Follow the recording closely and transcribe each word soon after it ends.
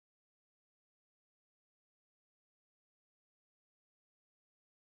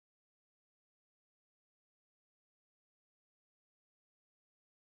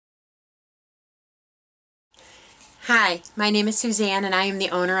Hi, my name is Suzanne and I am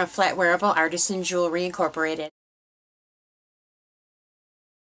the owner of Flatwearable Artisan Jewelry Incorporated.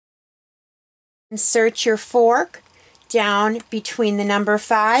 Insert your fork down between the number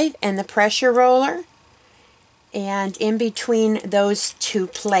 5 and the pressure roller and in between those two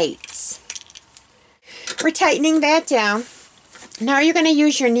plates. We're tightening that down. Now you're going to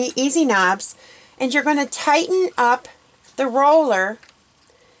use your easy knobs and you're going to tighten up the roller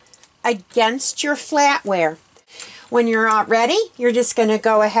against your flatware. When you're all ready, you're just going to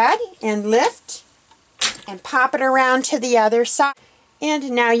go ahead and lift and pop it around to the other side.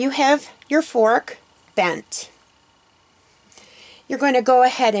 And now you have your fork bent. You're going to go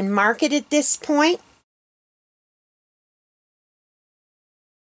ahead and mark it at this point.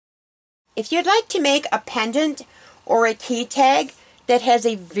 If you'd like to make a pendant or a key tag that has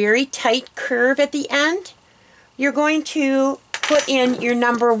a very tight curve at the end, you're going to put in your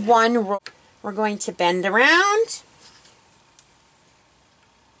number 1 roll. We're going to bend around.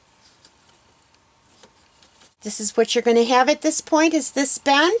 This is what you're going to have at this point, is this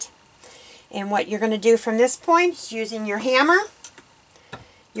bend. And what you're going to do from this point is using your hammer.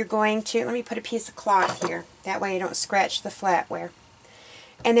 You're going to, let me put a piece of cloth here, that way you don't scratch the flatware.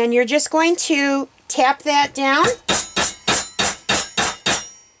 And then you're just going to tap that down.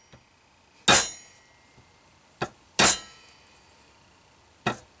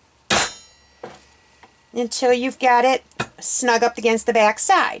 Until you've got it snug up against the back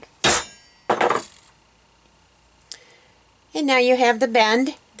side. And now you have the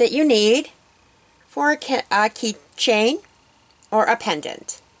bend that you need for a keychain or a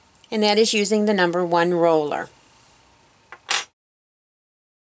pendant. And that is using the number 1 roller.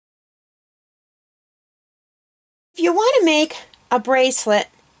 If you want to make a bracelet,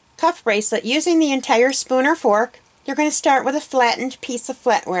 cuff bracelet, using the entire spoon or fork, you're going to start with a flattened piece of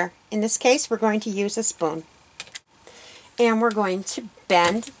flatware. In this case, we're going to use a spoon. And we're going to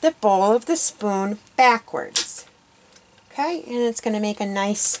bend the bowl of the spoon backwards. Okay, and it's going to make a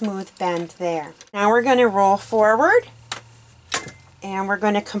nice smooth bend there. Now we're going to roll forward and we're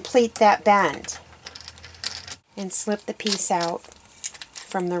going to complete that bend and slip the piece out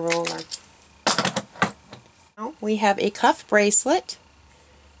from the roller. Now we have a cuff bracelet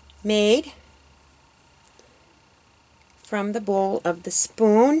made from the bowl of the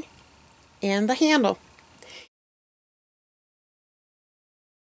spoon and the handle.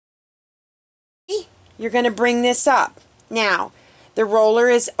 You're going to bring this up. Now, the roller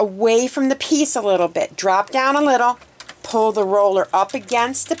is away from the piece a little bit. Drop down a little, pull the roller up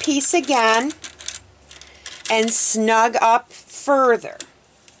against the piece again, and snug up further.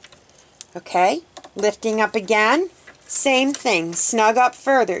 Okay? Lifting up again, same thing, snug up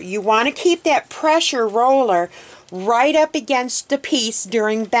further. You want to keep that pressure roller right up against the piece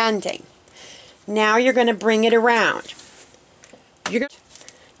during bending. Now you're going to bring it around.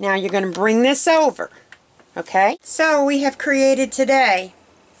 Now you're going to bring this over. Okay, so we have created today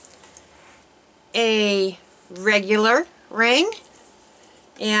a regular ring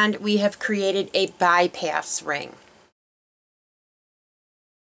and we have created a bypass ring.